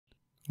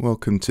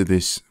Welcome to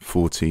this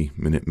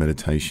 40-minute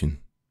meditation.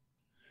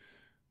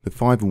 The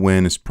 5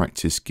 awareness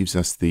practice gives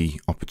us the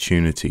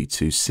opportunity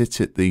to sit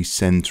at the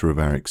center of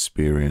our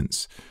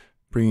experience,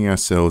 bringing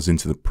ourselves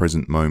into the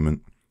present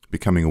moment,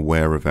 becoming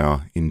aware of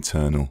our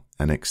internal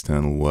and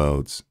external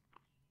worlds.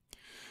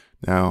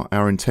 Now,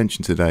 our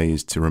intention today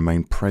is to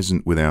remain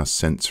present with our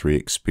sensory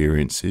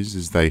experiences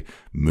as they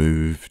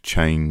move,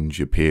 change,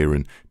 appear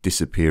and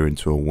disappear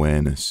into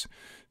awareness.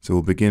 So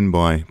we'll begin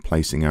by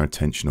placing our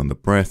attention on the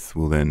breath.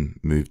 We'll then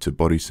move to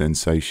body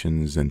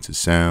sensations, then to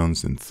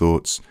sounds and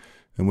thoughts,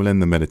 and we'll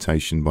end the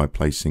meditation by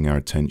placing our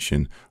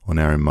attention on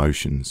our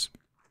emotions.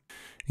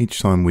 Each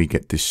time we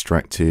get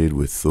distracted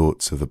with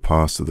thoughts of the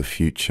past or the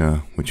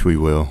future, which we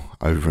will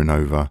over and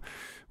over,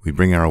 we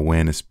bring our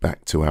awareness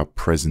back to our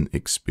present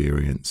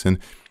experience. And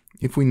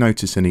if we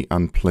notice any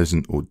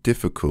unpleasant or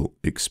difficult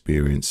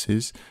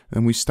experiences,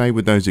 then we stay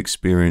with those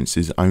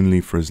experiences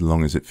only for as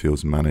long as it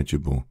feels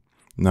manageable,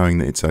 knowing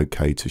that it's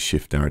okay to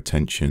shift our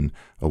attention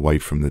away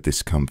from the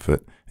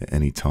discomfort at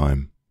any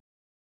time.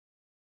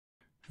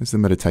 As the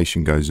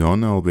meditation goes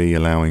on, I'll be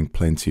allowing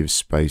plenty of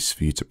space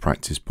for you to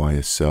practice by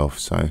yourself,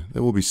 so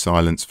there will be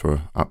silence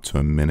for up to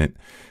a minute,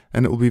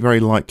 and it will be very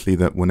likely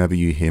that whenever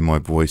you hear my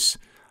voice,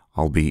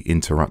 I'll be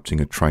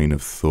interrupting a train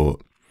of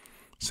thought.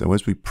 So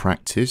as we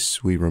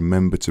practice, we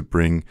remember to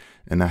bring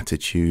an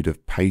attitude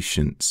of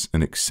patience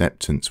and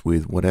acceptance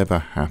with whatever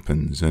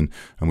happens, and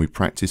we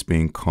practice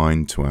being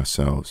kind to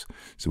ourselves.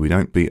 So we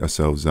don't beat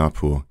ourselves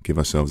up or give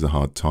ourselves a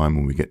hard time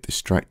when we get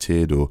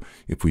distracted or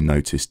if we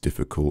notice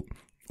difficult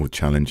or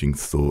challenging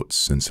thoughts,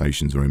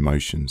 sensations or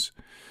emotions.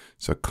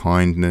 So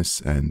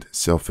kindness and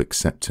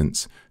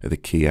self-acceptance are the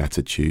key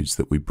attitudes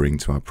that we bring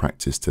to our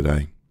practice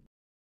today.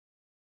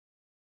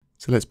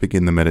 So let's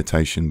begin the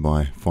meditation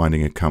by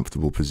finding a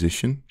comfortable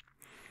position,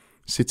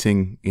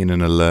 sitting in an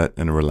alert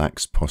and a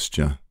relaxed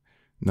posture,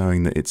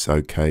 knowing that it's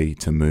okay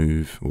to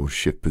move or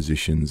shift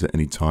positions at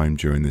any time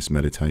during this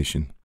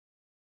meditation.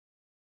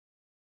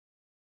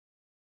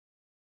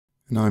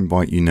 And I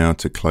invite you now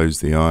to close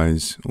the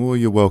eyes, or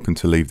you're welcome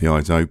to leave the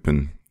eyes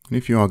open. And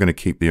if you are going to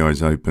keep the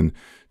eyes open,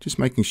 just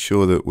making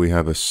sure that we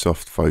have a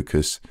soft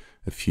focus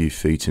a few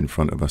feet in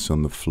front of us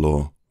on the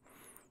floor.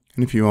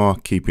 And if you are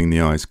keeping the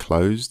eyes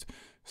closed,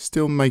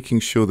 still making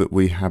sure that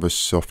we have a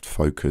soft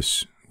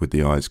focus with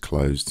the eyes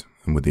closed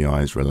and with the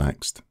eyes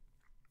relaxed.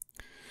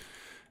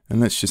 And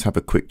let's just have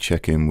a quick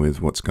check-in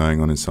with what's going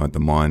on inside the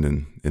mind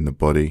and in the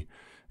body,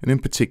 and in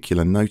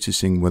particular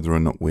noticing whether or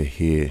not we're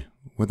here,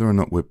 whether or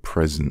not we're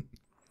present.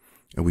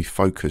 Are we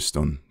focused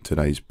on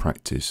today's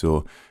practice,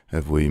 or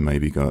have we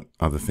maybe got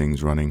other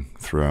things running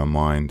through our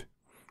mind,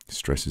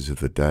 stresses of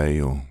the day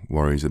or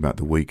worries about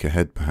the week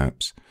ahead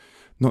perhaps?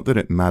 Not that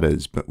it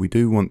matters, but we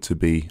do want to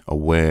be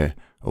aware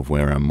of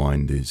where our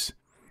mind is.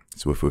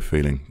 So if we're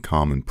feeling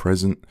calm and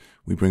present,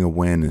 we bring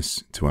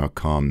awareness to our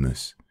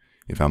calmness.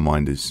 If our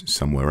mind is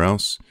somewhere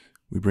else,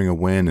 we bring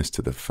awareness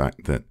to the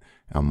fact that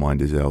our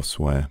mind is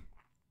elsewhere.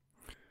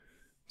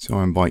 So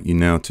I invite you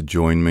now to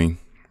join me,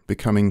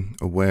 becoming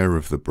aware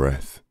of the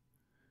breath,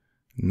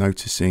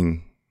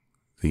 noticing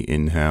the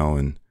inhale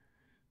and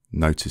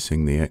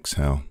noticing the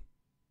exhale.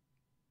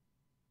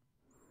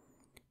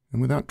 And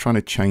without trying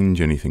to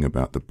change anything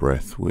about the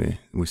breath, we're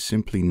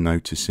simply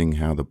noticing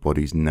how the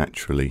body's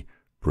naturally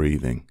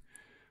breathing.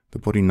 The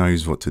body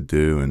knows what to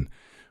do, and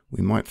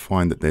we might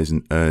find that there's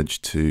an urge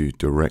to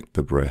direct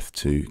the breath,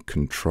 to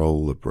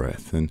control the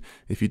breath. And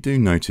if you do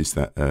notice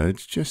that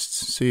urge, just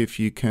see if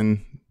you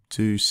can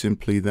do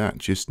simply that.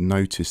 Just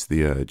notice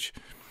the urge.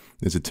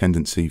 There's a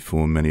tendency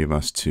for many of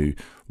us to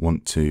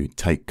want to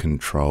take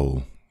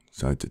control.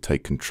 So to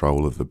take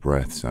control of the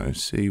breath. So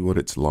see what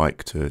it's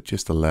like to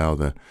just allow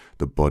the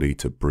body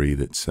to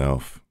breathe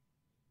itself.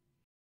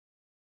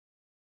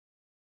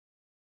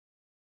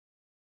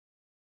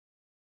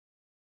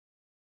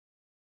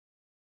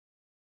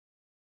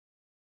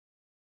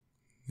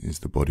 Is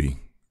the body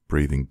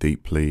breathing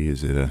deeply?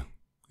 Is it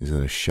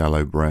a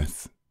shallow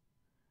breath?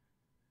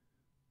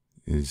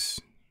 Is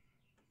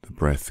the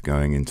breath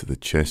going into the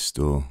chest,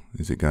 or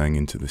is it going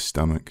into the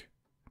stomach?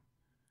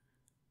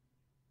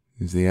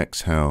 Is the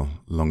exhale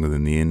longer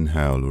than the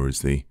inhale, or is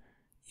the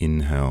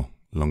inhale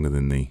longer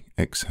than the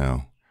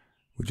exhale?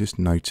 We're just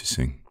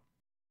noticing.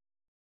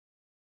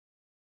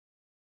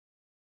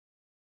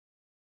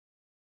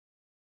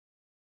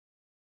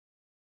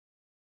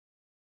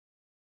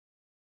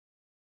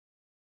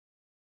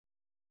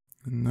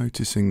 And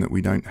noticing that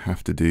we don't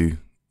have to do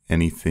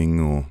anything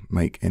or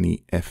make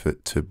any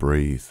effort to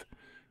breathe.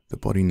 The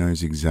body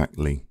knows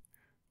exactly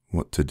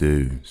what to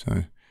do.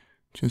 So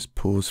just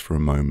pause for a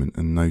moment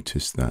and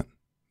notice that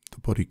the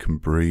body can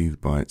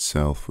breathe by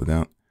itself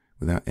without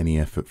any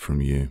effort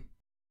from you.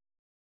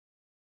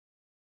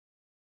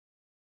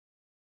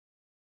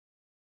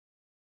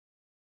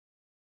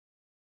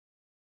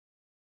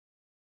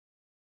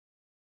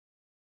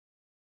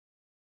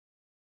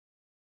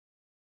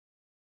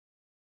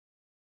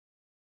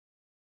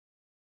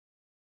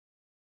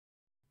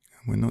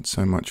 We're not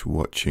so much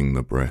watching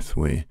the breath,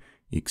 we're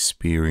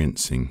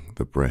experiencing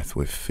the breath,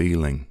 we're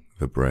feeling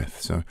the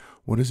breath. So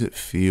what does it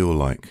feel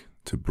like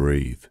to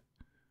breathe?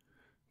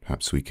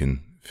 Perhaps we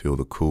can feel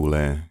the cool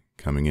air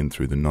coming in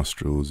through the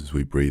nostrils as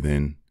we breathe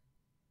in,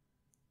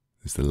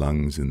 as the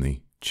lungs and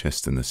the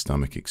chest and the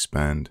stomach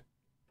expand.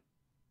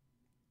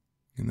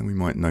 And then we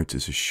might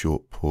notice a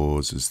short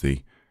pause as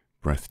the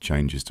breath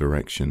changes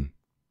direction.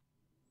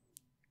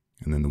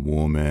 And then the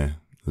warm air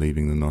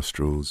leaving the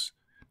nostrils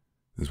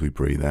as we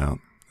breathe out,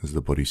 as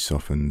the body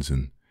softens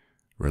and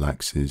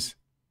relaxes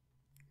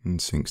and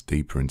sinks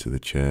deeper into the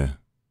chair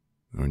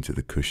or into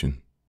the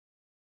cushion.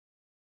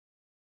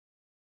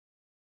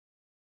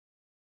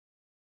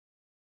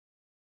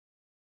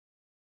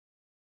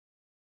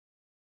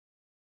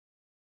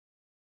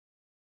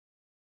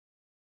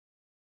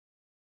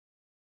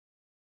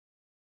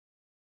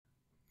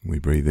 We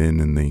breathe in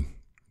and the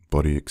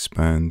body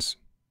expands,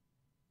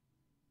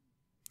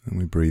 and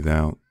we breathe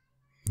out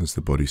as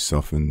the body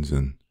softens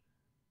and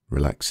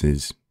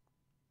relaxes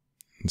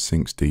and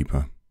sinks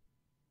deeper.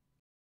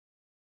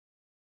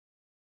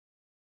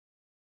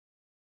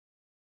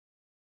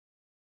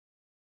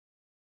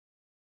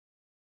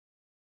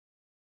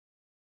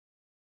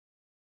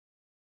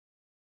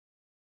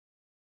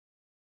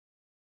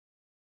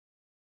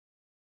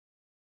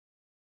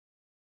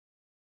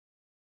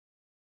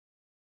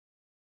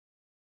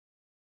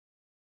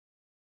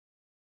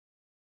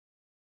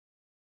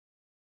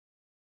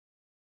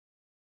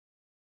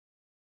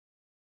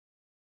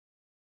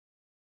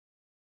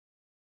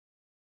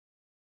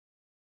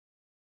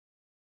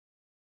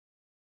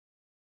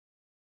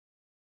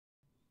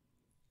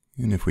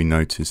 And if we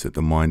notice that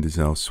the mind is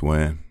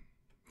elsewhere,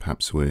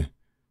 perhaps we're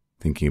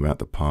thinking about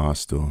the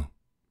past or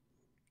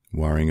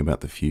worrying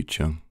about the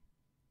future.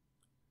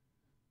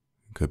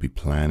 It could be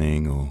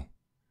planning or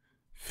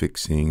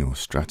fixing or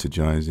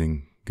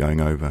strategizing,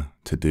 going over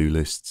to-do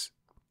lists.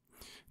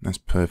 And that's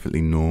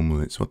perfectly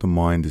normal. It's what the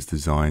mind is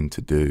designed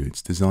to do.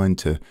 It's designed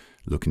to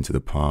look into the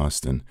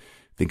past and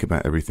think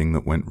about everything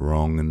that went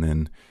wrong and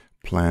then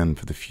plan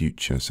for the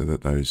future so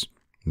that those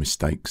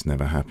mistakes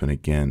never happen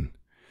again.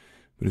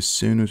 But as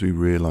soon as we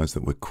realize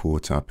that we're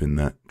caught up in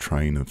that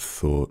train of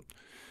thought,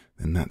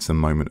 then that's a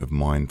moment of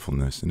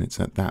mindfulness. And it's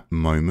at that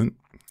moment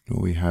where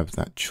we have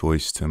that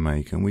choice to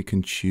make, and we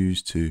can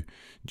choose to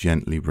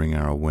gently bring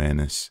our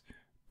awareness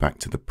back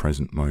to the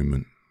present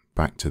moment,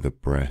 back to the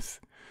breath.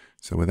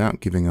 So without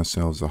giving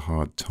ourselves a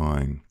hard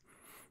time,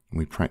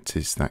 we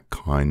practice that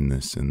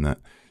kindness and that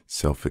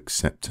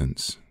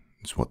self-acceptance.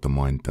 It's what the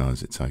mind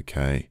does. It's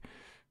okay.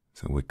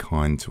 So we're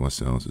kind to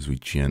ourselves as we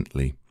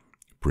gently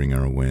bring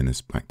our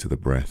awareness back to the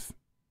breath.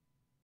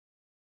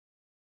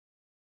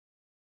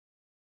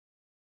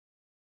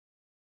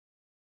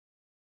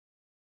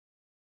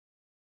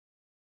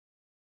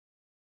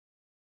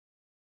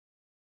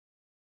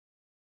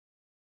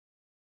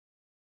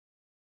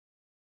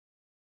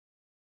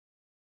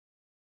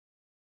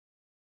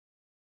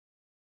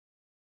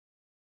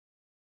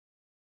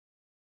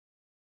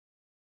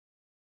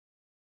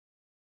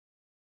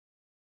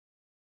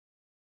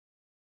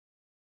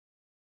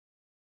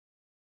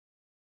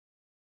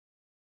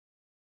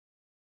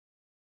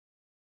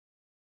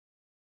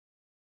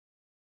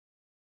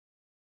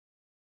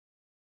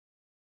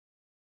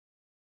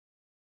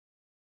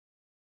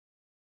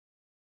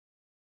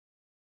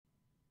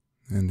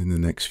 And in the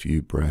next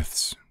few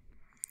breaths,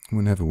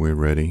 whenever we're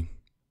ready,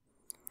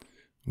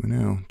 we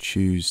now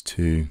choose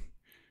to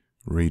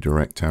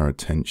redirect our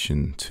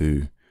attention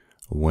to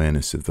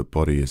awareness of the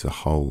body as a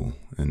whole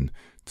and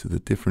to the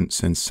different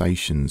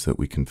sensations that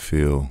we can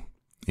feel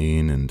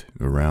in and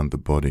around the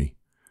body.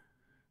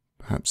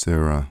 Perhaps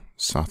there are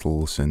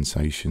subtle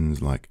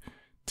sensations like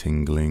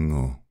tingling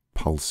or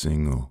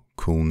pulsing or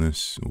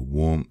coolness or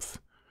warmth,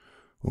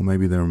 or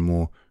maybe there are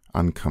more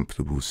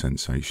uncomfortable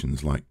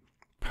sensations like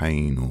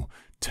pain or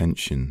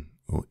tension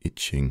or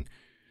itching.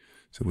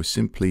 So we're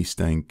simply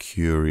staying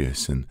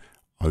curious and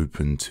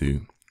open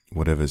to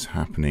whatever's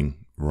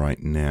happening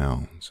right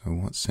now. So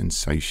what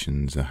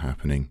sensations are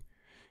happening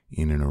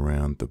in and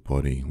around the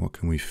body? What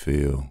can we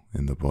feel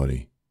in the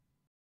body?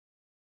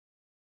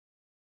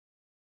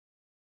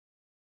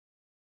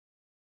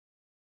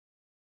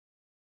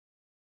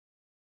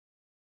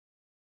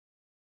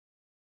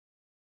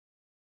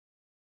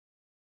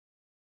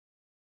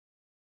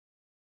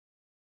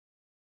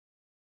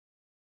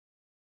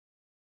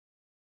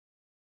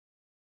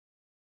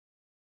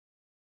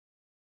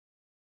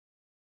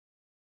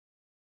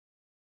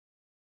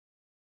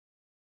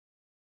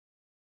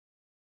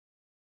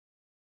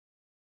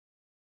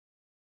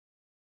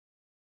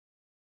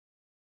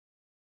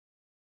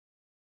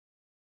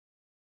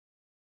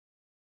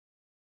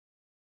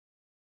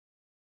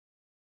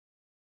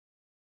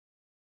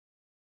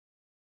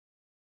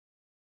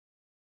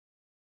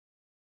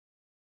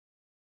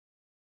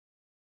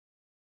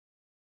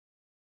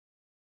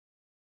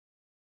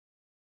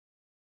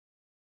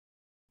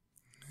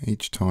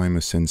 Each time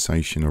a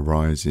sensation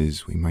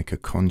arises, we make a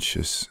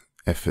conscious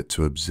effort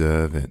to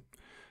observe it,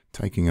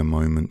 taking a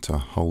moment to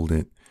hold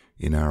it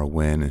in our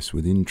awareness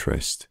with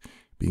interest,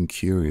 being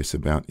curious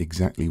about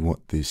exactly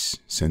what this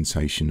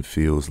sensation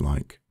feels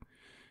like.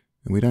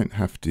 And we don't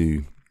have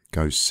to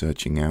go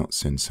searching out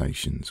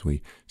sensations.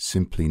 We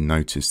simply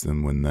notice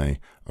them when they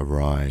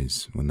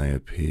arise, when they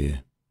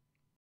appear.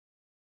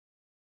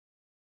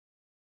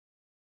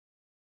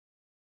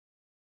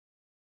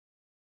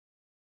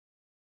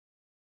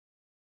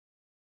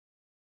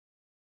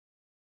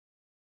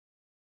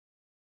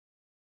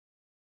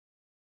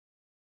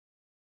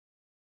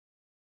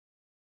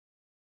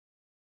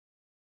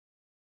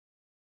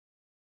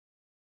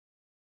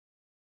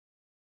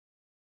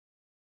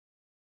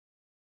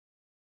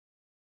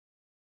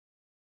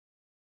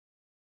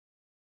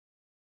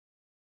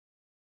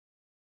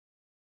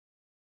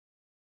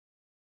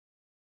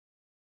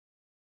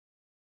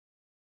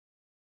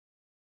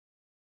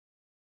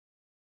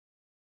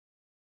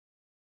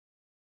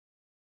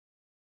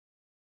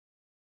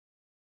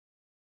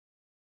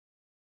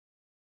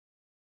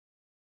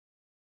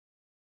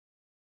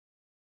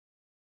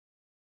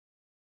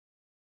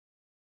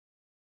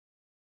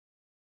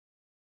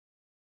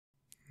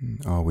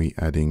 Are we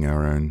adding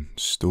our own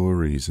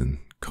stories and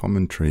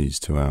commentaries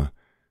to our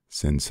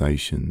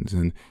sensations?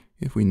 And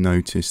if we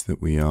notice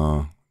that we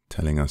are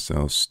telling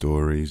ourselves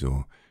stories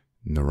or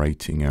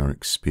narrating our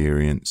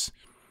experience,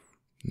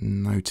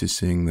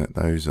 noticing that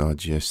those are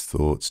just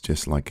thoughts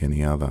just like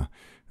any other,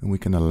 and we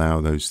can allow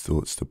those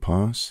thoughts to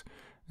pass,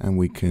 and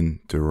we can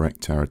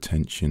direct our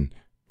attention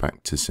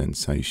back to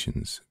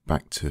sensations,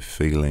 back to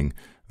feeling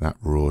that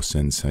raw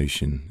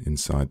sensation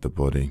inside the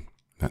body,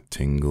 that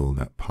tingle,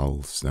 that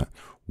pulse, that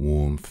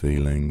warm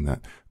feeling,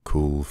 that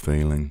cool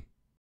feeling.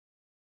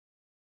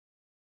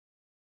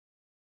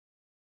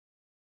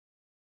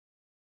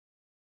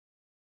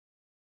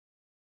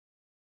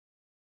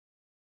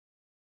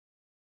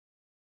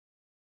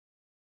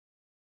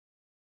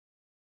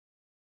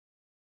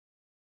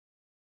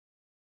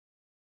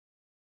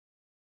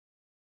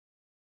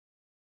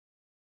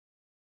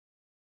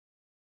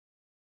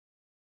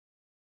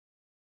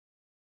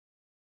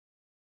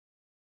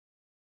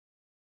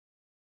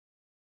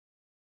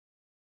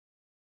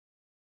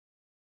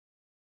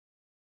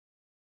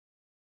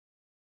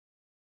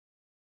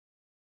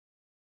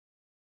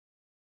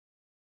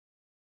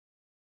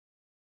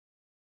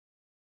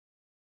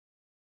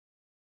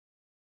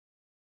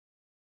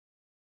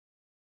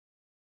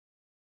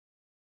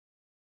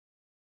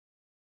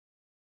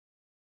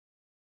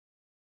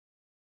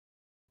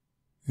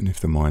 And if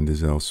the mind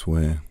is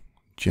elsewhere,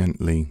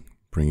 gently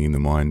bringing the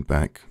mind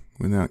back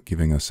without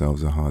giving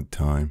ourselves a hard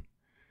time,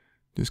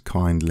 just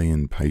kindly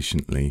and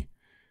patiently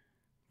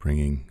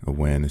bringing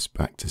awareness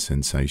back to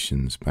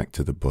sensations, back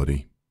to the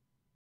body.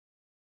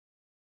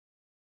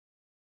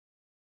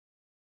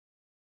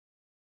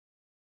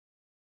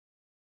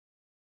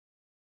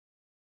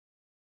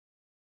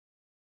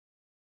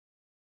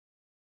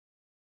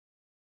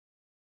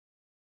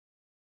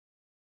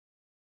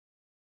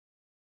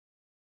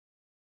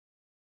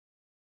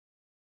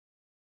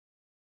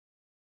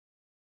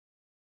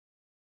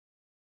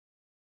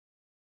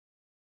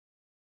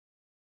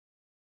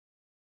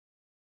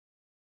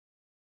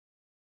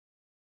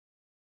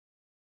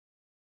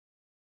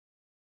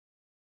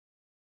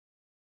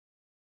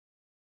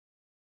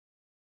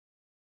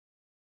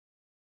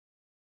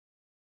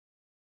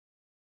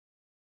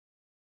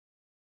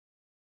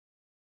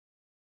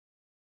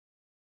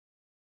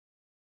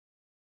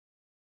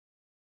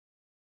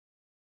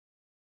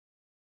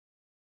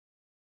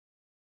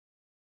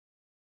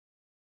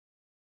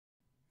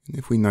 And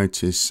if we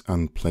notice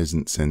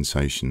unpleasant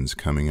sensations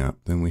coming up,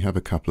 then we have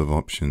a couple of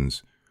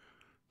options.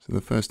 So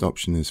the first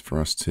option is for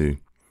us to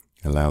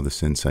allow the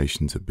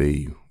sensation to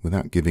be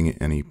without giving it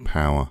any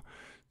power,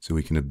 so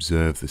we can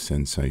observe the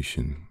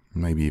sensation,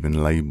 maybe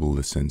even label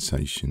the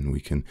sensation. We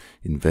can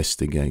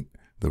investigate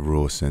the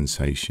raw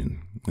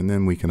sensation, and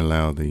then we can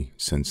allow the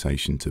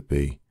sensation to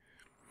be.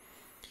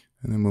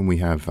 And then when we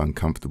have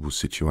uncomfortable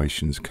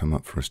situations come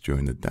up for us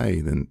during the day,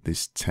 then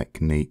this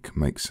technique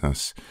makes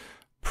us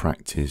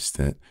practice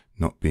that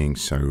not being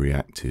so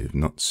reactive,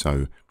 not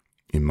so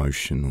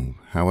emotional.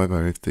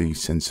 However, if the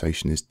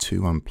sensation is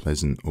too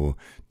unpleasant or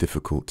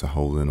difficult to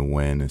hold in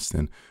awareness,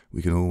 then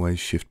we can always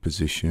shift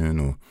position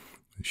or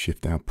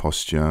shift our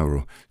posture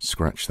or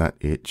scratch that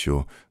itch,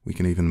 or we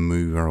can even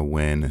move our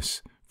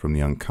awareness from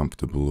the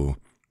uncomfortable or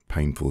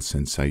painful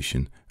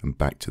sensation and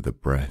back to the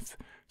breath.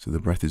 So the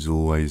breath is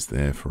always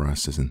there for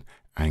us as an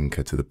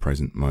anchor to the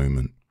present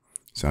moment.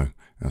 So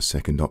our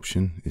second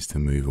option is to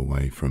move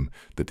away from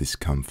the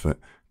discomfort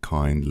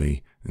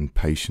kindly and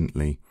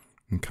patiently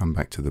and come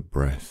back to the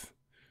breath,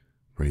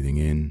 breathing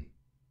in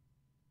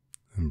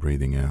and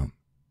breathing out.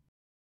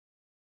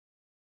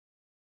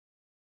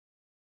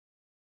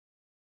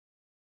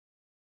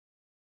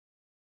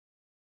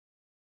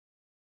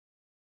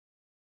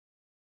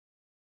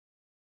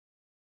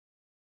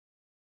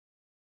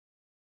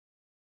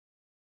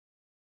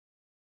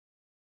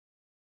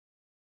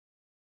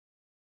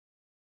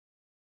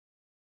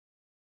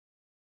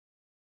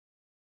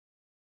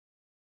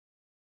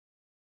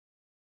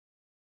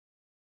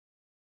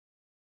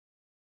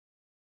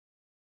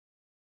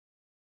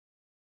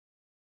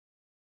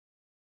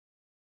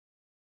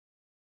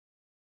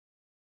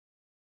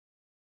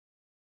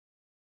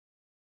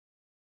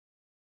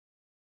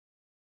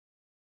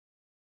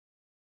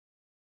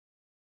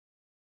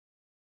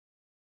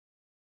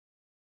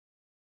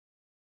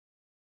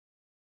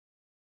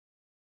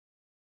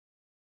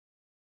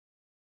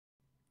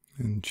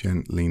 And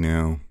gently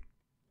now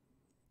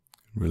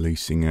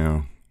releasing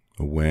our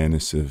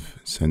awareness of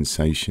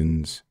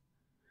sensations,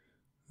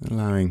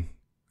 allowing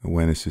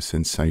awareness of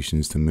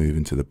sensations to move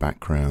into the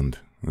background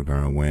of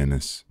our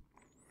awareness,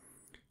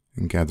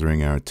 and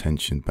gathering our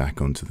attention back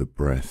onto the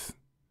breath,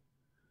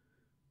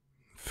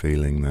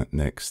 feeling that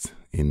next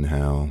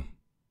inhale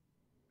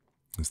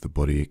as the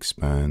body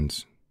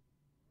expands,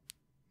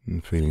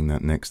 and feeling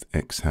that next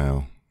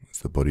exhale as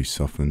the body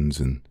softens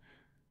and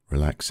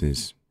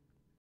relaxes.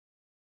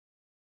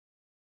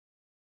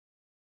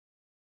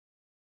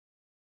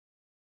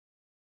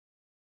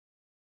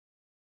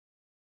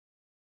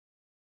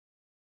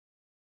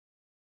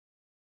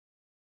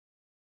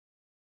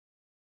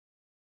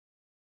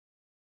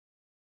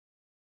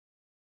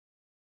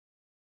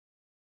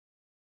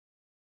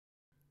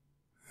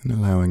 And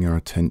allowing our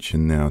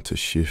attention now to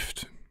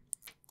shift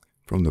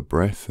from the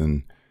breath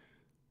and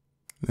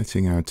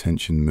letting our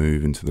attention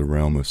move into the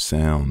realm of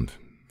sound,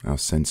 our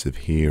sense of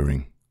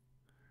hearing.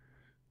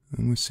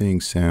 And we're seeing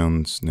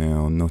sounds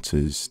now not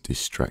as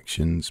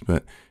distractions,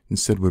 but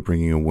instead we're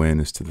bringing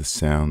awareness to the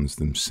sounds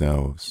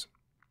themselves.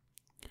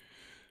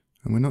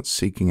 And we're not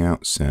seeking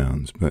out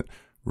sounds, but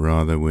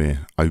rather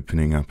we're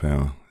opening up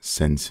our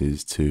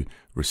senses to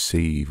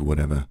receive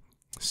whatever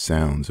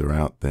sounds are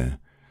out there.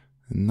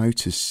 And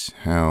notice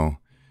how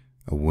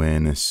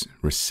awareness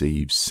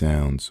receives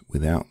sounds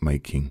without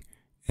making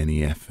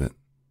any effort.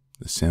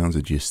 The sounds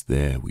are just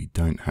there. We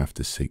don't have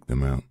to seek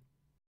them out.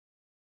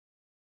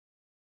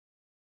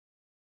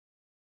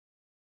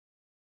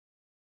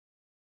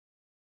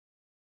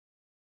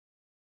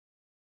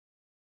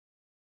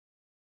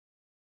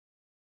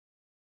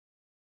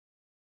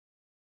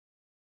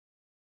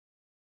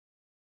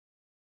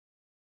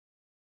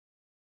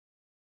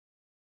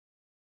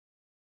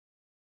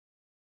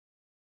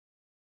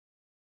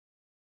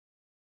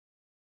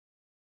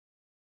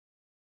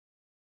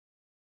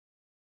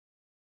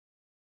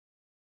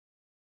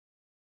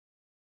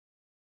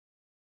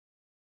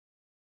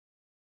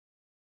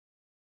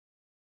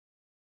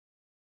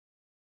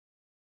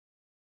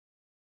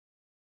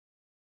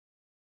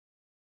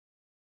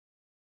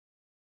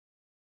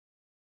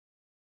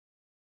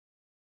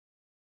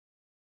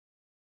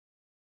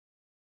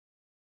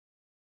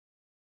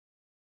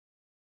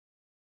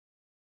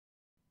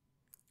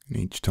 And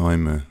each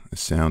time a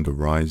sound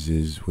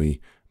arises, we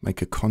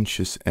make a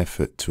conscious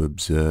effort to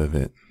observe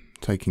it,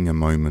 taking a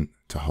moment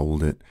to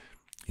hold it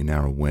in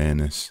our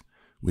awareness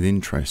with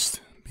interest,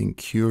 being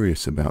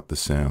curious about the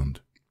sound,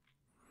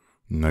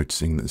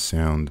 noticing that the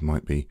sound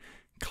might be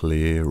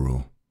clear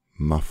or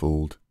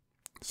muffled,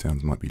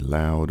 sounds might be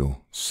loud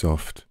or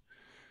soft.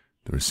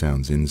 There are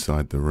sounds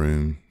inside the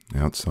room,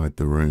 outside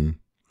the room,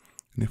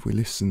 and if we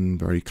listen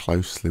very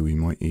closely, we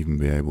might even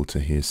be able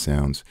to hear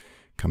sounds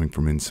coming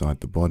from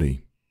inside the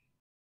body.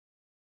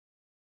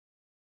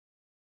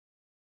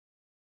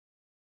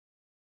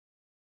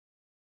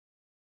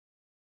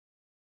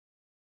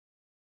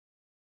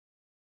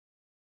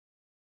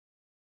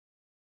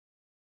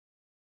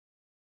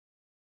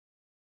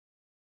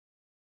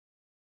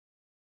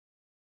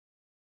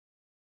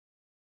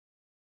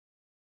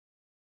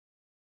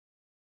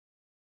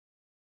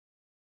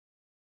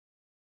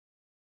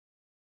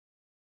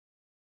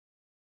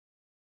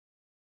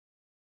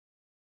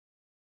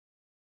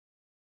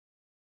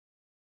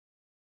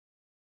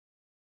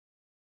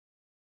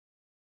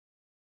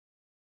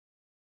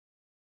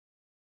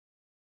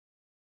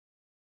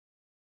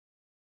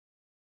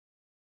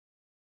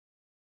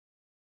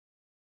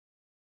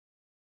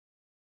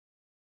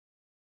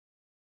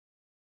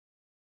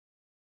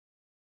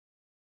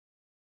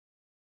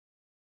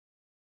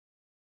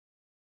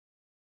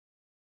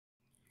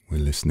 We're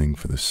listening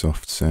for the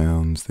soft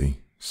sounds, the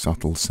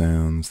subtle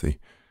sounds, the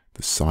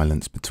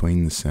silence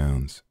between the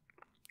sounds.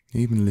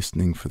 Even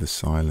listening for the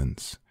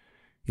silence.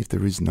 If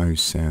there is no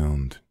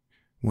sound,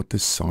 what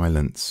does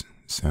silence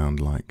sound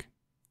like?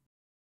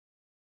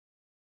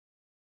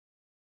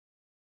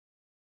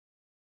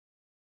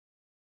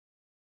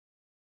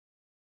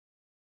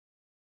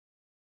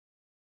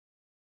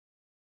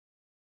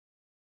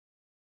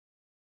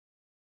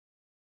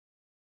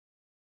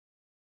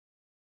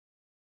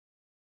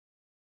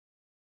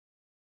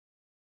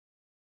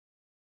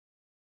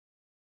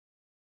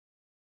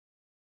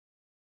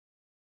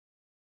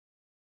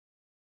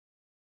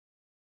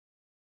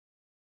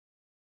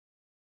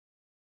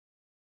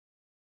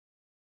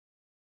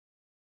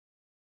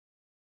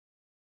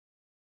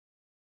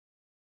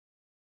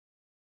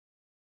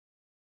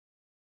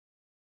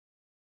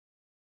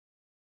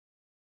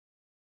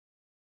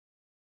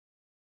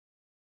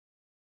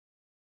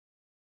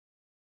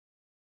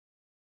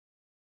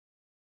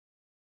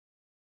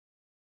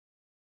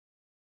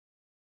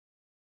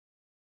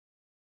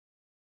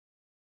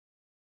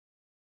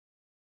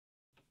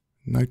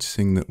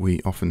 Noticing that we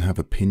often have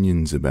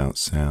opinions about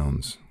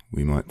sounds.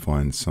 We might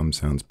find some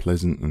sounds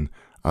pleasant and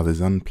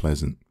others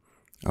unpleasant.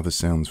 Other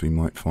sounds we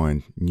might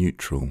find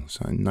neutral.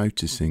 So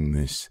noticing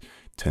this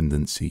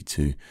tendency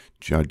to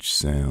judge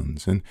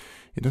sounds. And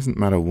it doesn't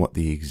matter what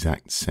the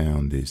exact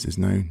sound is. There's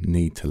no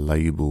need to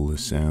label the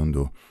sound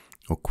or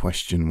or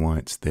question why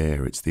it's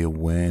there. It's the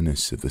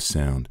awareness of the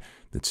sound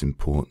that's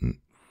important.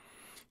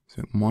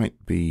 So it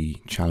might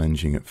be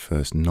challenging at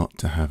first not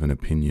to have an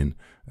opinion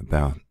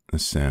about a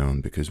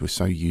sound because we're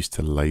so used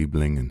to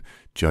labeling and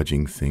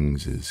judging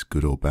things as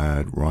good or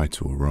bad,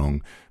 right or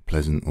wrong,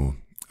 pleasant or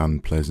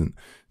unpleasant.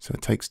 So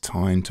it takes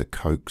time to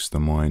coax the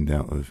mind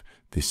out of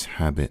this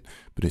habit,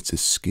 but it's a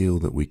skill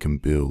that we can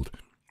build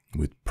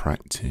with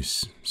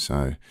practice.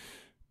 So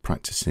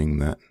practicing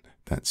that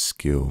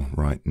skill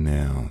right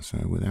now.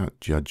 So without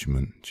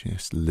judgment,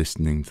 just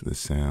listening to the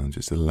sound,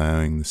 just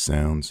allowing the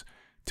sounds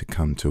to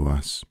come to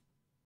us.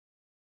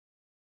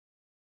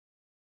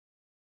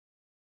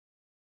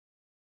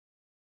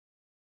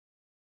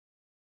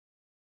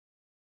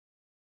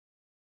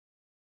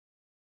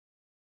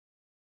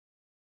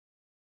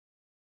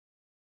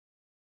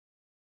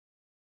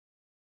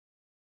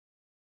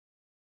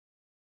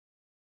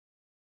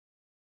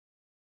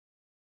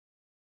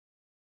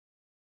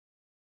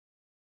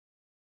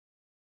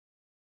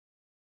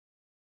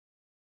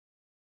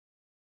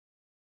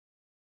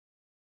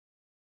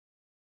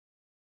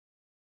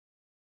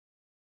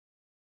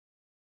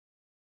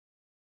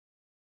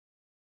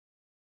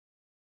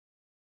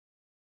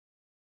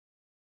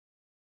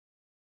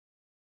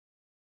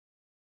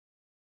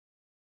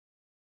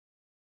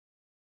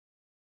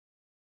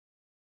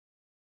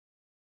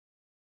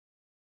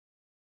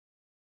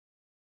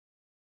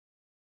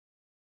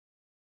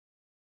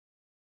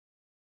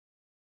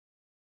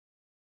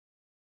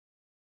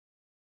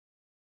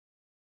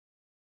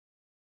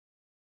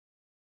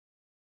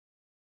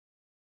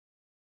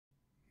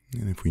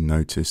 And if we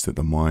notice that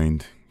the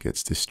mind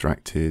gets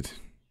distracted,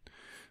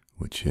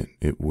 which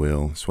it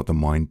will, it's what the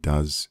mind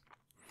does.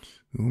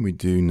 When we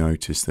do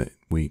notice that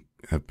we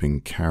have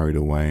been carried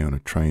away on a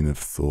train of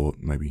thought,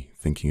 maybe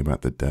thinking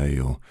about the day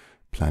or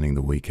planning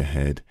the week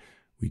ahead,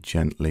 we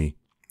gently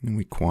and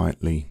we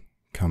quietly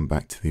come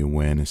back to the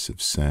awareness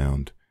of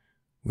sound.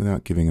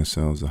 Without giving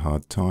ourselves a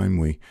hard time,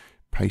 we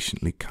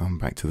patiently come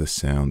back to the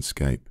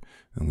soundscape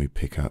and we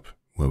pick up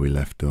where we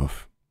left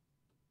off.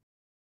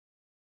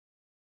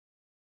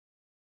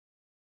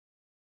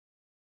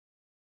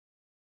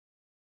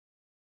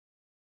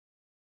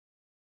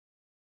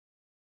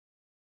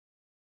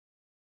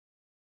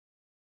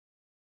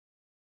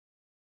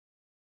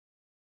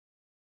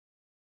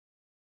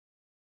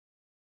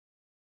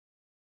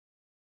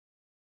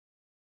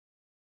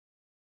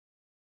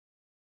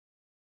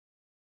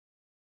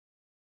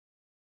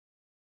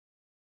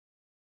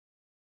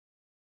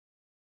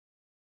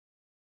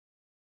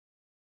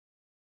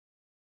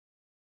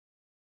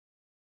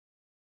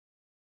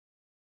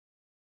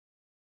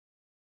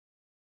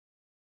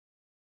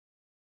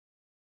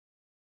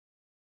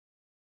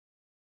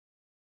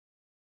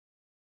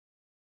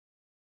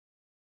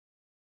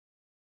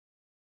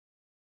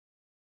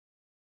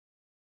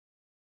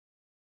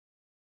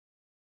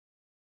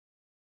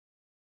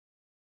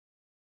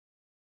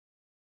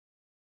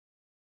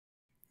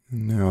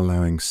 And now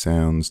allowing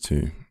sounds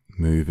to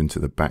move into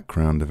the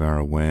background of our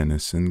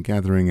awareness and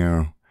gathering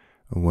our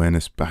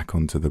awareness back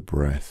onto the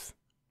breath.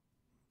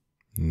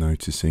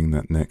 Noticing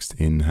that next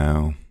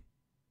inhale.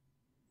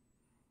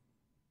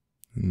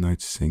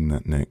 Noticing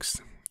that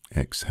next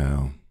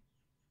exhale.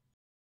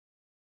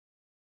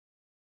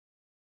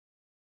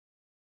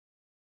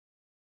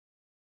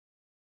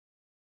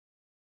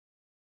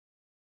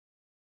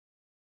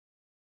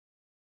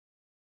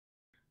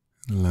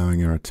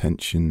 Allowing our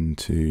attention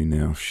to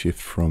now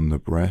shift from the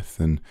breath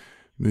and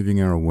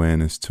moving our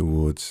awareness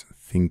towards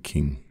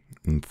thinking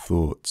and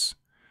thoughts.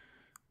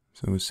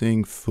 So we're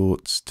seeing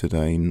thoughts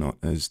today not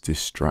as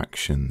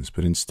distractions,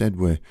 but instead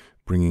we're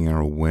bringing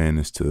our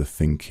awareness to the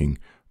thinking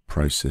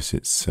process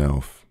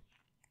itself.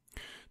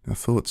 Now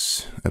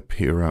thoughts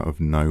appear out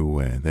of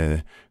nowhere.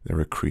 They're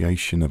a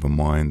creation of a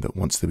mind that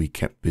wants to be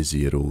kept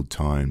busy at all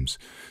times.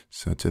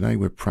 So today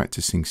we're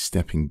practicing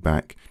stepping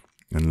back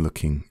and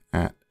looking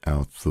at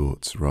our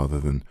thoughts rather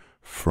than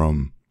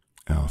from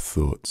our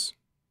thoughts.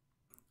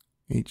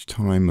 Each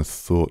time a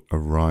thought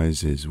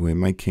arises, we're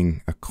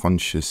making a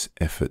conscious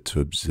effort to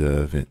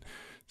observe it.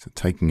 So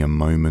taking a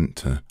moment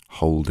to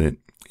hold it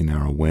in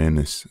our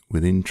awareness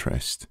with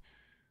interest,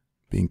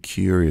 being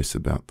curious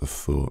about the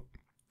thought.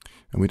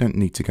 And we don't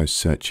need to go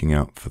searching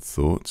out for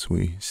thoughts.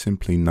 We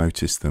simply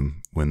notice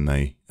them when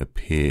they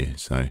appear.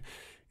 So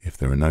if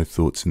there are no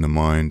thoughts in the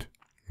mind,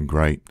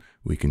 great.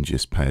 We can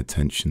just pay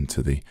attention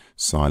to the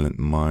silent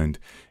mind.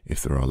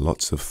 If there are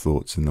lots of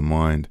thoughts in the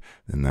mind,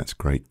 then that's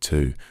great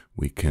too.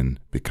 We can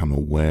become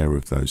aware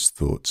of those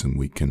thoughts and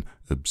we can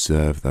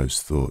observe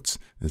those thoughts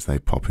as they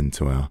pop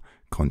into our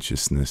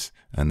consciousness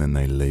and then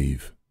they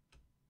leave.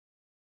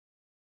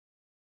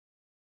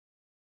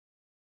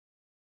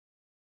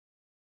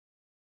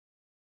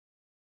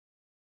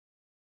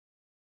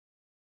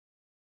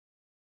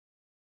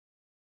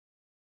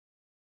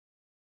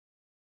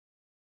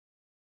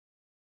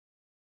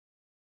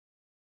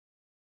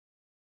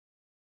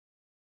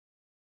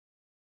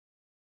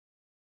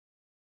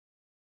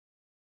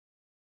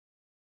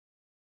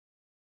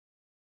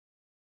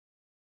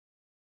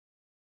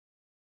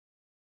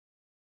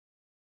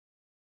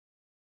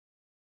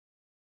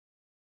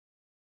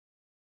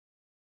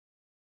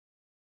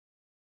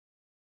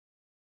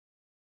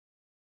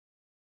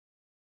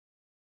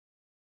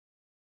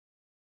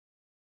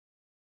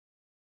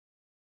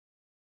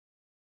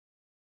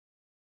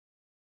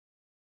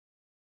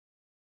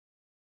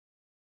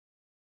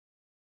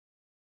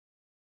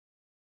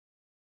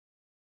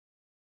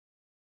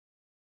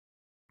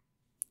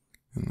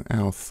 And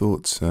our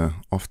thoughts are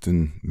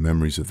often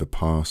memories of the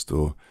past,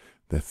 or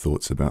they're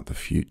thoughts about the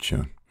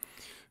future.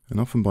 And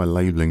often by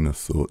labeling the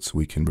thoughts,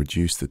 we can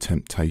reduce the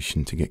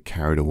temptation to get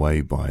carried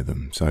away by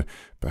them. So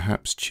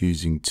perhaps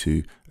choosing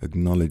to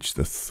acknowledge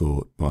the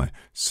thought by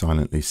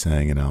silently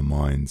saying in our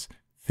minds,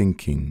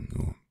 thinking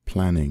or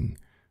planning,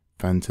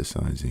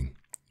 fantasizing,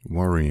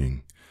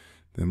 worrying.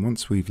 Then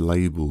once we've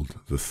labeled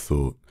the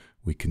thought,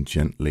 we can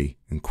gently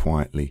and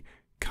quietly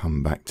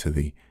come back to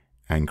the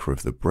anchor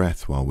of the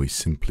breath while we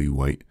simply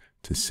wait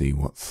to see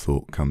what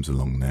thought comes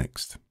along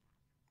next.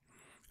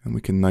 And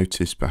we can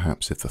notice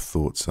perhaps if the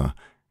thoughts are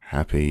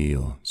happy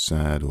or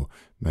sad or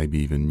maybe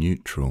even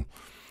neutral.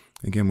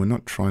 Again, we're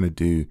not trying to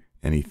do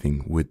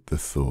anything with the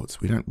thoughts.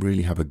 We don't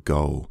really have a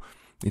goal.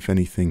 If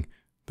anything,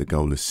 the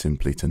goal is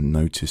simply to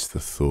notice the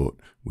thought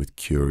with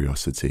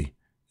curiosity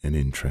and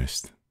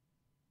interest.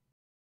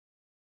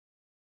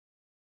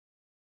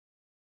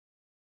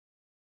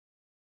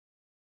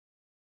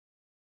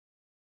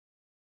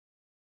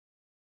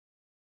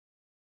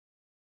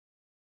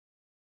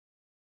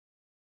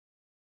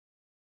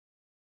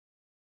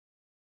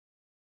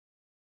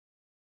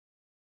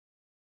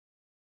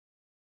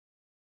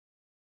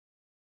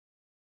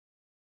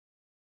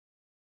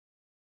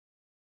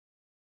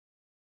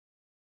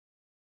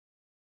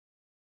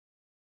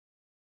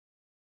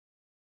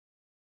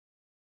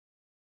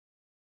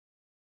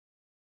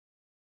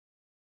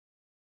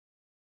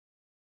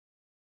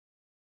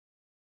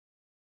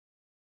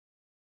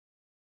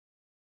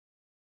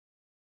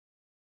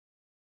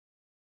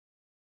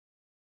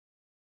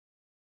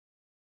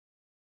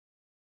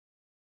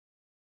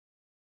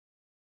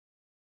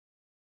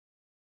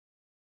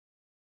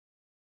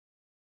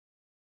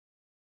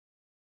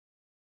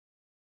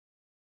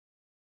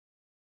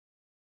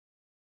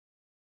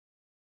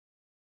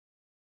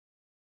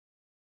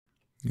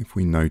 If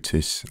we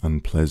notice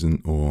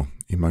unpleasant or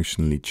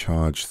emotionally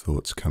charged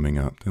thoughts coming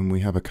up, then we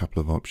have a couple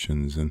of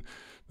options. And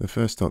the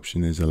first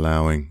option is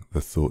allowing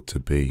the thought to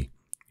be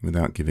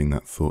without giving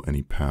that thought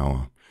any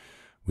power.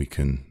 We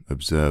can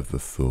observe the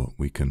thought,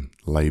 we can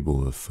label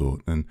the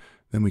thought, and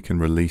then we can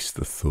release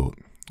the thought,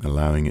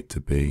 allowing it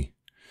to be.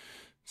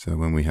 So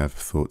when we have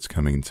thoughts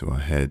coming into our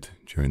head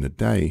during the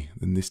day,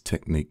 then this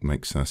technique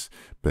makes us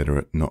better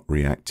at not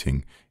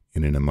reacting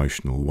in an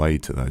emotional way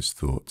to those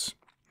thoughts.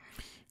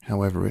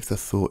 However, if the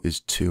thought is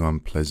too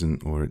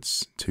unpleasant or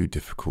it's too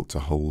difficult to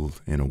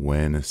hold in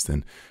awareness,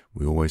 then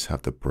we always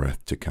have the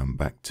breath to come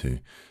back to.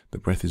 The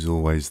breath is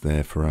always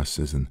there for us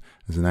as an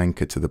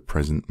anchor to the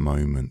present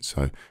moment.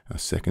 So our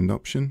second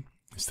option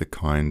is to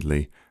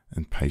kindly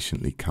and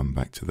patiently come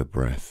back to the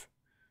breath.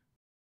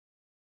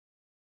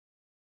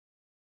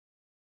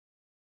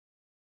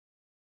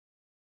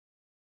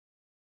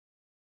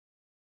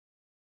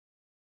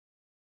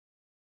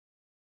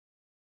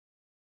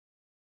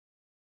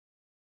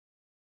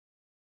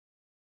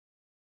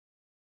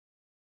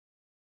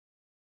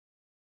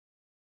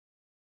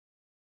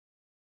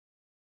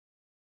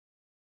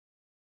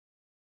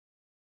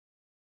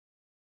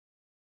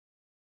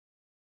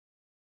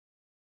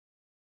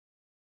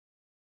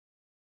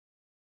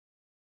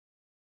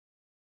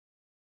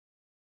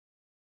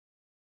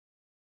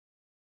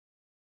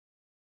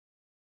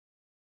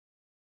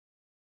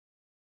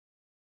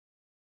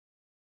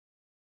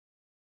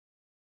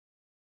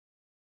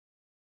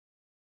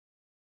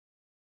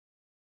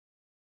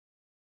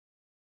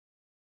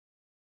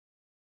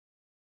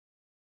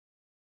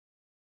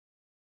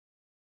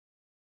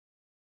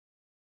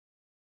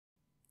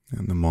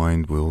 And the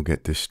mind will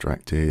get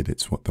distracted.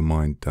 It's what the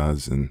mind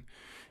does. And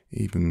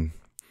even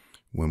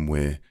when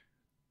we're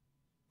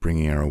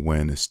bringing our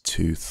awareness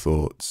to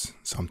thoughts,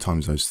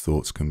 sometimes those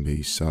thoughts can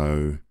be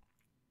so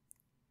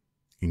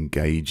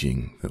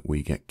engaging that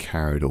we get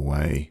carried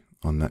away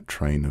on that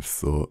train of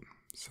thought.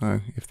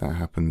 So if that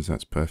happens,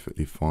 that's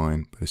perfectly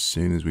fine. But as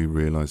soon as we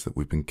realize that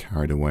we've been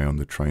carried away on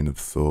the train of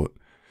thought,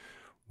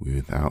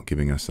 without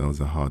giving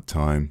ourselves a hard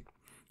time,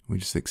 we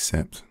just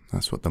accept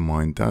that's what the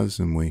mind does,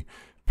 and we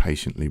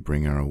patiently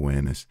bring our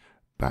awareness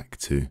back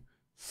to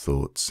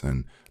thoughts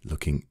and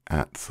looking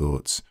at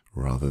thoughts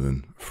rather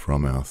than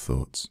from our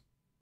thoughts.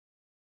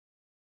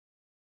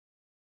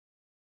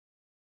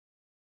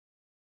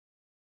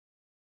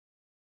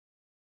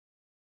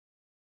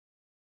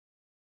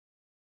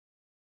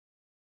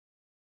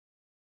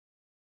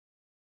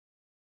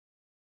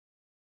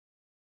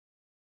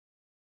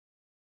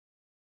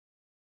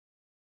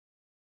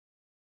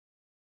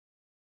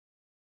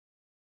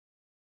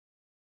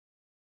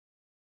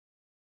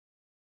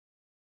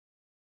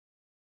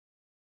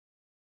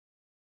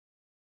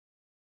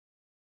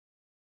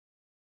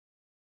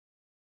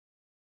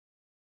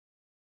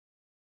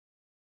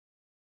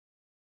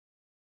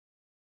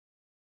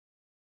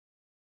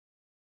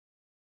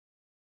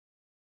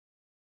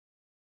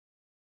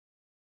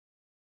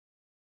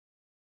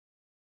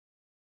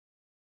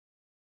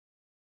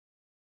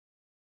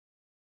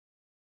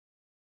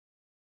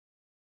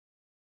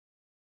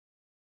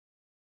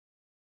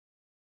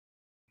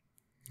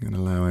 And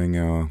allowing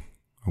our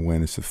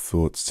awareness of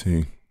thoughts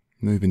to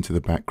move into the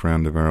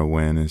background of our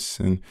awareness,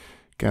 and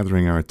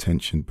gathering our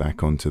attention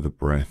back onto the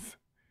breath,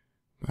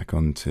 back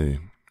onto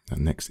that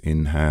next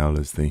inhale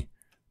as the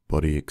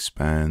body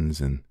expands,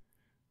 and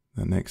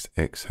that next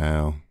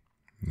exhale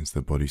as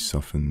the body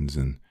softens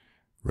and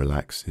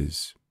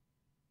relaxes.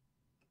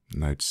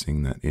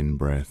 Noticing that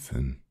in-breath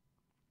and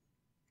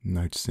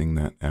noticing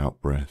that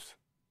out-breath.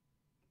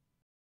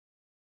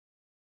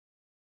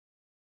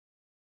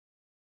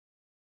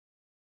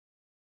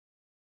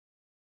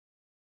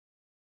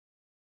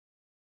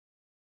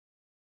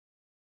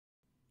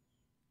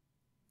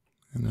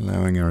 And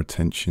allowing our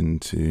attention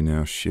to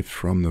now shift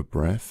from the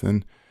breath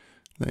and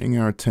letting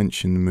our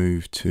attention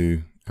move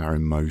to our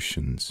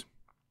emotions.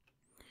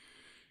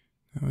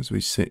 Now, as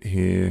we sit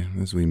here,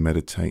 as we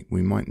meditate,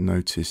 we might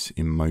notice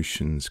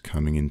emotions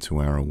coming into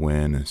our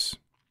awareness.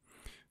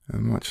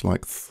 And much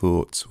like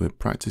thoughts, we're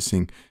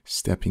practicing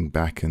stepping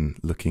back and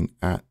looking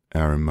at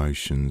our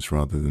emotions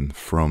rather than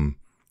from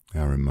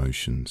our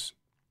emotions.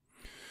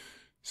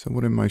 So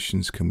what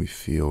emotions can we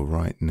feel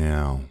right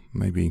now?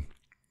 Maybe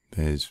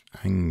there's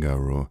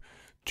anger or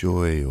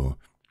joy or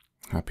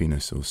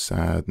happiness or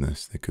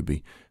sadness. There could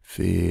be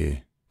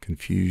fear,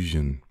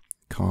 confusion,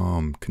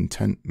 calm,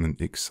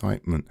 contentment,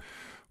 excitement,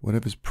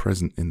 whatever's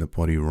present in the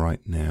body right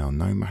now,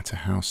 no matter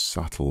how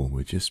subtle,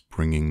 we're just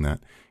bringing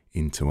that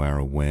into our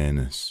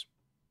awareness.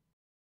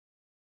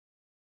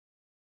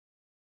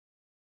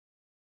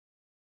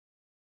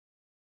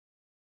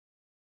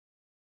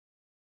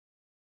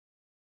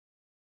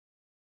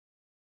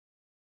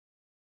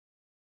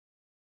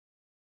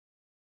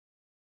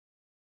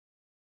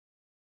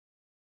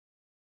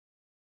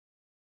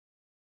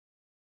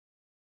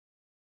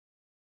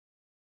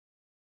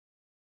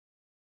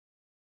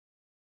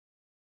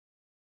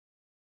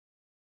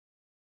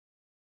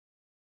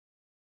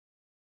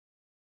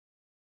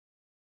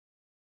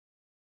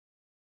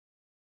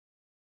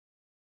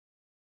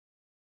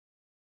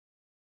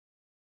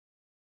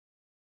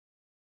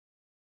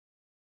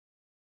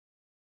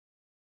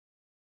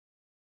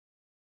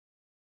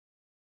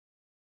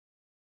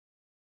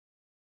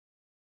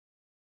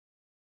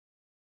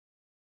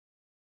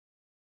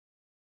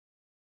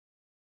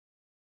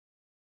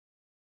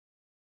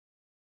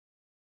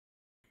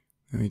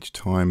 And each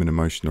time an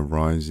emotion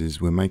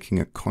arises, we're making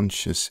a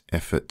conscious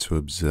effort to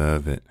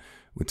observe it.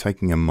 We're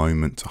taking a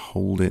moment to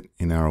hold it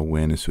in our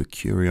awareness with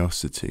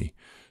curiosity.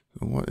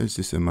 What is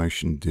this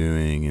emotion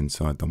doing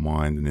inside the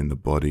mind and in the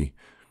body?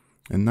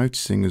 And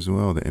noticing as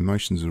well that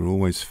emotions are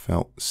always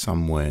felt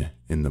somewhere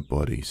in the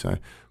body. So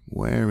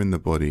where in the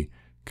body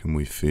can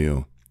we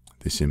feel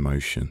this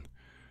emotion?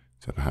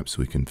 So perhaps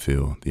we can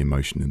feel the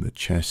emotion in the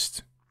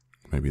chest.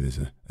 Maybe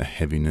there's a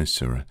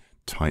heaviness or a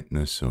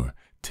tightness or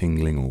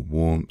tingling or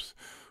warmth,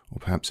 or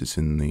perhaps it's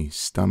in the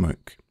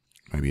stomach,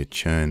 maybe a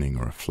churning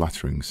or a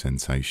fluttering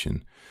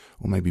sensation,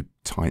 or maybe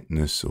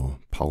tightness or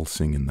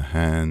pulsing in the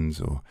hands,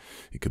 or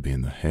it could be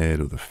in the head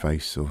or the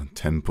face or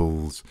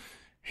temples,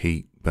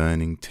 heat,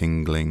 burning,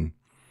 tingling.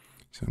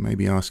 So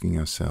maybe asking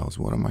ourselves,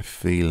 what am I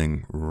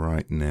feeling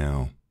right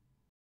now?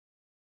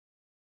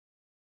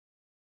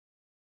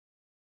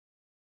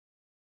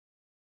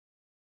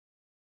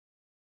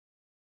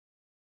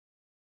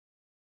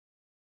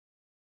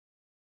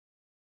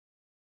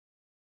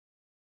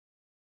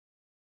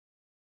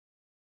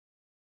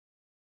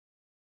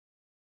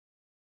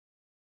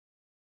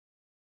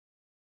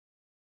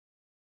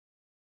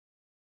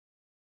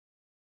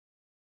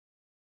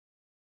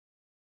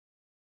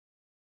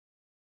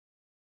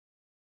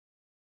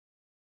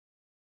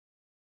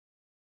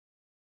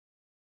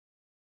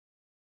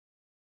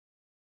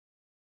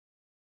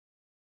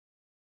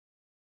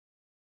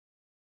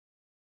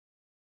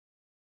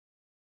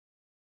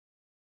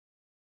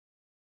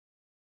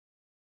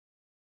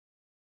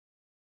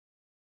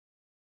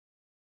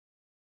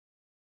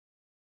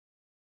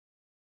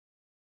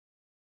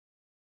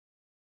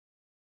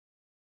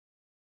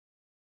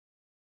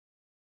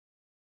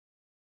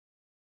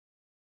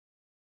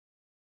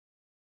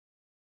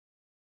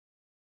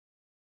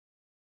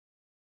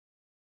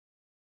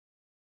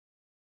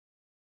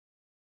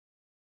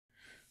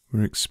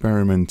 We're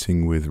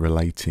experimenting with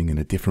relating in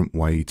a different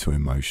way to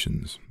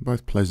emotions,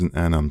 both pleasant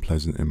and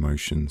unpleasant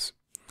emotions.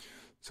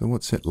 So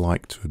what's it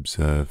like to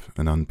observe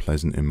an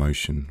unpleasant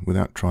emotion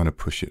without trying to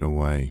push it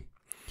away?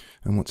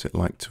 And what's it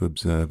like to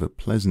observe a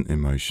pleasant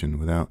emotion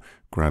without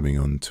grabbing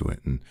onto it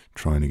and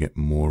trying to get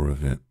more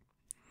of it?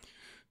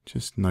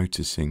 Just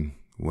noticing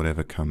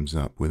whatever comes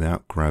up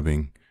without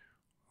grabbing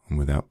and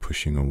without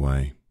pushing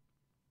away.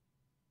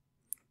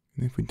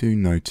 And if we do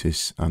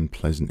notice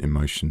unpleasant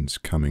emotions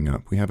coming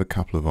up, we have a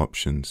couple of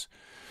options.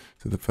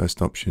 So the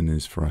first option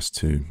is for us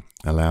to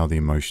allow the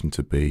emotion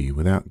to be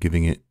without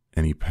giving it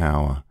any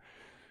power.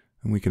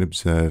 And we can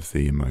observe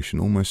the emotion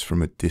almost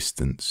from a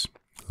distance,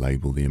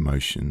 label the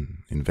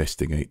emotion,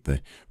 investigate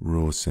the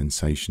raw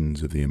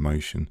sensations of the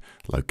emotion,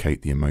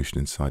 locate the emotion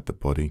inside the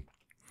body.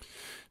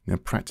 Now,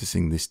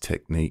 practicing this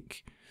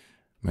technique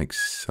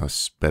makes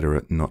us better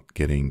at not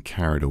getting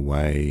carried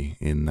away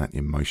in that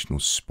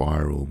emotional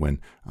spiral when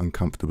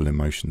uncomfortable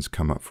emotions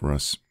come up for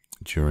us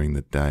during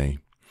the day.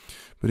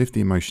 But if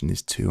the emotion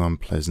is too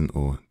unpleasant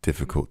or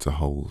difficult to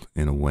hold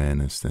in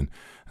awareness, then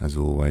as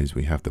always,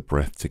 we have the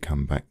breath to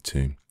come back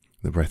to.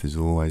 The breath is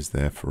always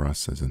there for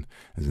us as an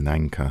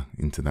anchor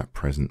into that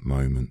present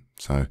moment.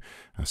 So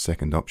our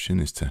second option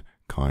is to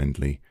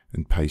kindly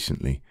and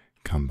patiently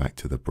come back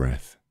to the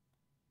breath.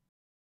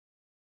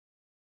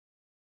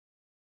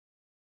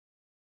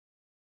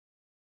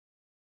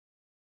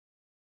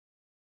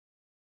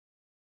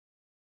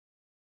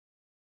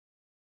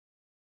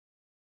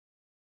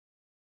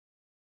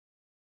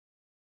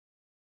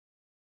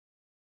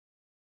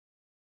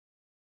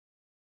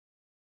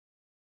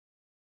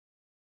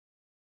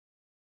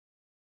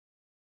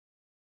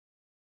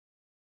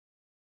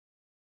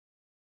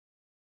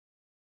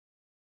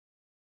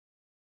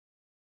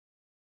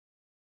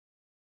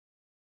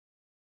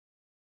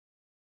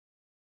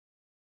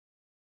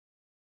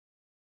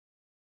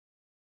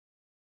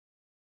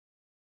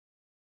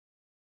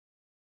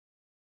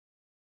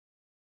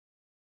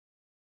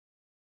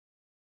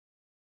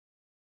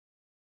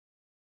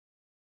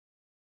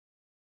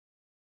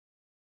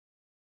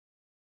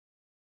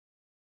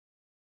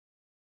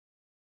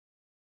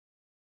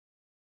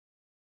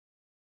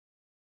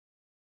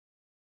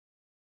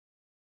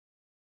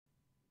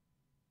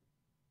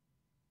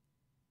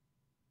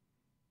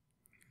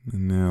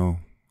 And now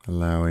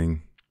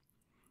allowing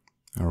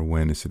our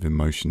awareness of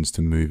emotions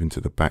to move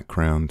into the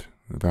background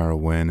of our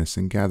awareness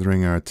and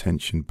gathering our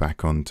attention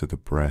back onto the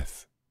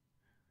breath.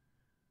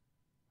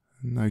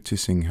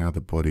 Noticing how the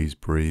body's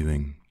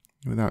breathing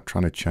without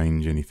trying to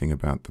change anything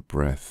about the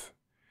breath.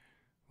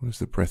 What does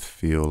the breath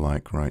feel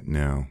like right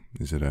now?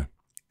 Is it a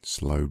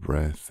slow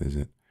breath? Is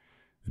it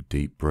a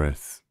deep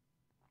breath?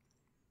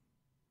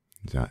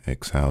 Is our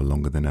exhale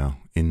longer than our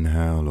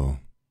inhale, or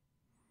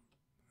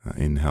our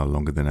inhale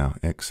longer than our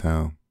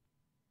exhale?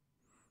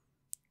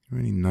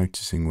 Really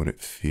noticing what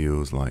it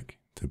feels like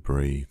to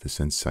breathe, the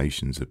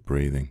sensations of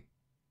breathing.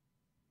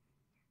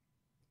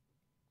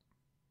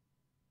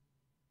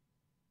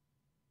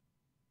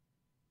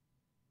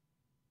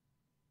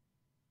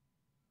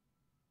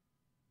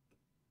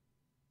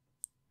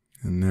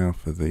 And now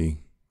for the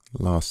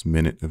last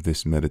minute of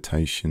this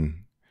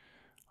meditation,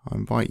 I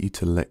invite you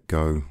to let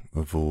go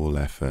of all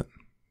effort.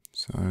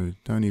 So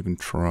don't even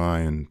try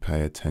and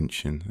pay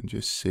attention, and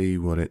just see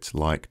what it's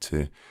like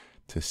to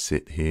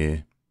sit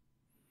here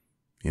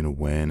in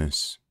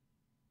awareness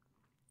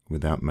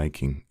without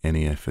making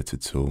any effort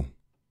at all.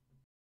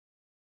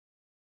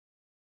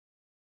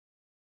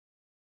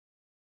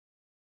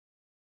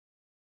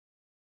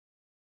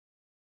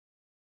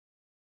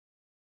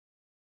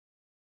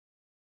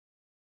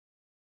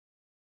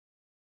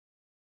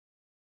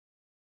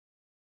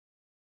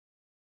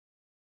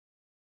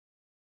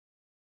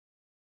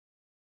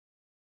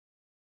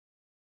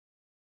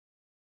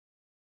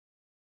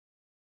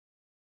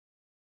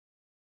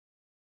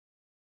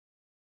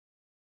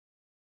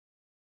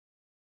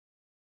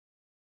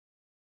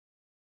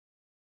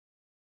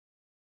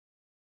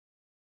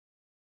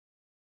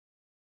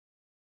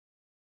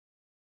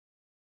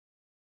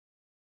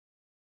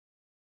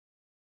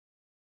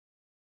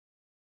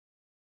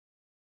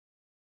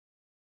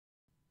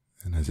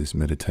 And as this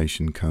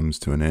meditation comes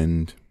to an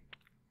end,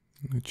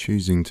 we're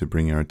choosing to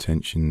bring our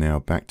attention now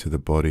back to the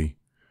body,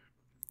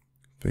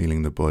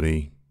 feeling the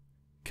body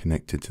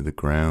connected to the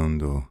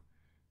ground or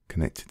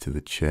connected to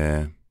the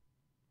chair,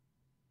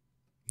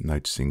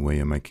 noticing where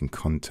you're making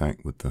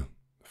contact with the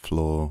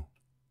floor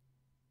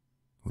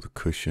or the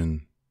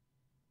cushion,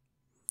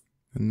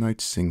 and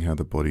noticing how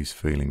the body's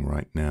feeling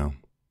right now.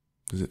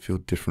 Does it feel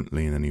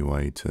differently in any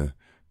way to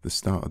the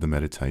start of the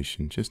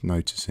meditation? Just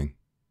noticing.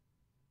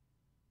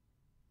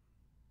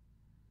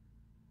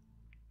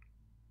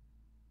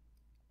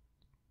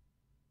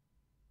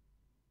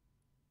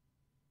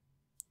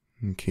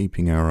 And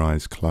keeping our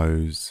eyes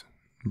closed,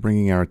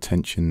 bringing our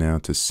attention now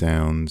to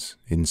sounds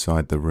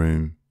inside the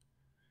room,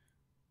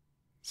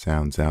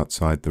 sounds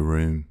outside the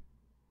room,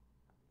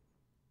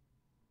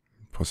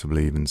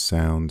 possibly even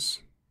sounds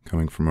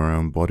coming from our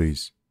own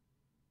bodies.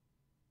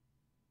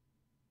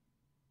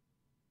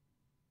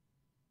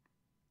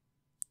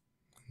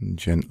 And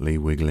gently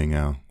wiggling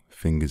our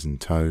fingers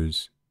and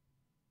toes.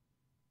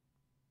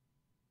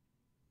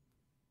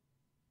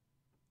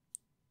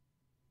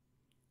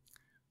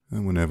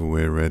 And whenever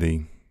we're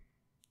ready,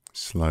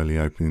 slowly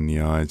opening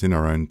the eyes in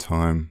our own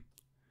time,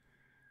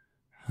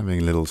 having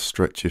a little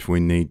stretch if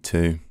we need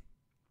to,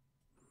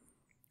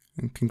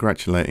 and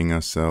congratulating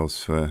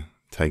ourselves for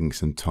taking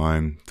some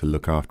time to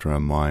look after our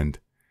mind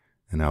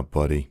and our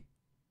body.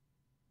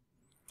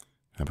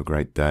 Have a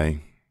great day,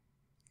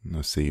 and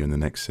I'll see you in the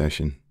next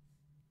session.